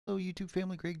Hello YouTube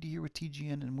family, Greg D here with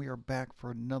TGN, and we are back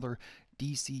for another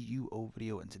Dcuo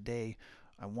video. And today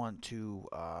I want to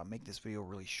make this video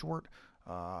really short,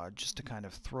 just to kind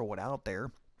of throw it out there,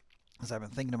 as I've been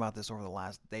thinking about this over the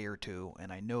last day or two,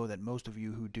 and I know that most of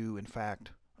you who do in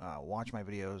fact watch my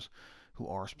videos, who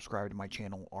are subscribed to my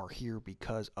channel, are here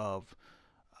because of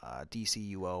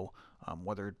Dcuo,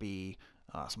 whether it be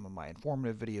some of my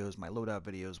informative videos, my loadout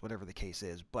videos, whatever the case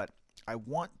is. But I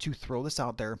want to throw this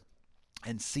out there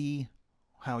and see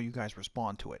how you guys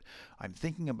respond to it. I'm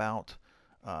thinking about,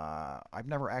 I've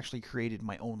never actually created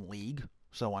my own league,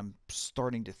 so I'm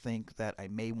starting to think that I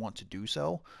may want to do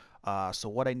so. So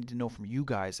what I need to know from you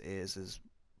guys is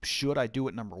should I do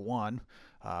it, number one?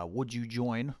 Would you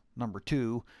join, number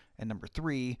two? And number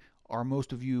three, are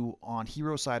most of you on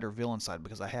hero side or villain side?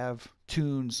 Because I have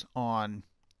tunes on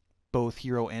both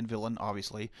hero and villain,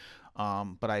 obviously,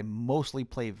 but I mostly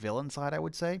play villain side, I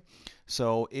would say.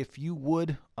 So if you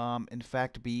would, in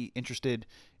fact, be interested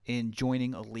in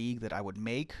joining a league that I would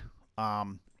make,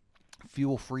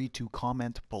 feel free to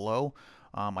comment below.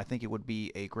 I think it would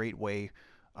be a great way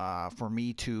for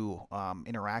me to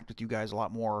interact with you guys a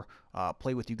lot more,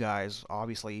 play with you guys.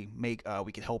 Obviously, we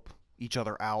could help each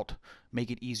other out,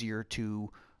 make it easier to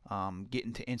get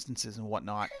into instances and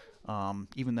whatnot.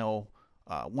 Even though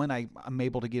when I'm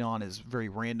able to get on is very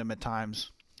random at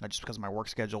times, just because of my work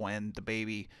schedule and the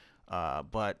baby.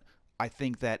 But I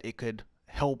think that it could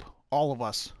help all of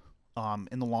us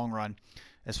in the long run,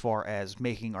 as far as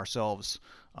making ourselves,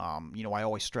 I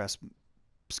always stress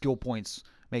skill points,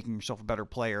 making yourself a better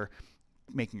player,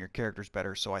 making your characters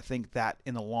better. So I think that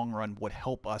in the long run would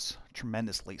help us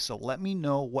tremendously. So let me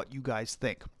know what you guys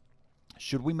think.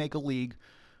 Should we make a league?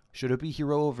 Should it be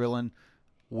hero or villain?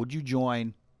 Would you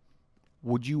join?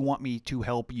 Would you want me to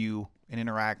help you and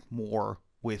interact more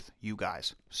with you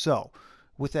guys? So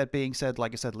with that being said,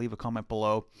 like I said, leave a comment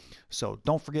below. So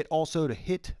don't forget also to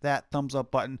hit that thumbs up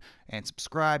button and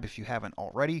subscribe if you haven't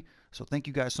already. So thank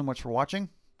you guys so much for watching,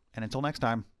 and until next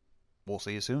time, we'll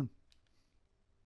see you soon.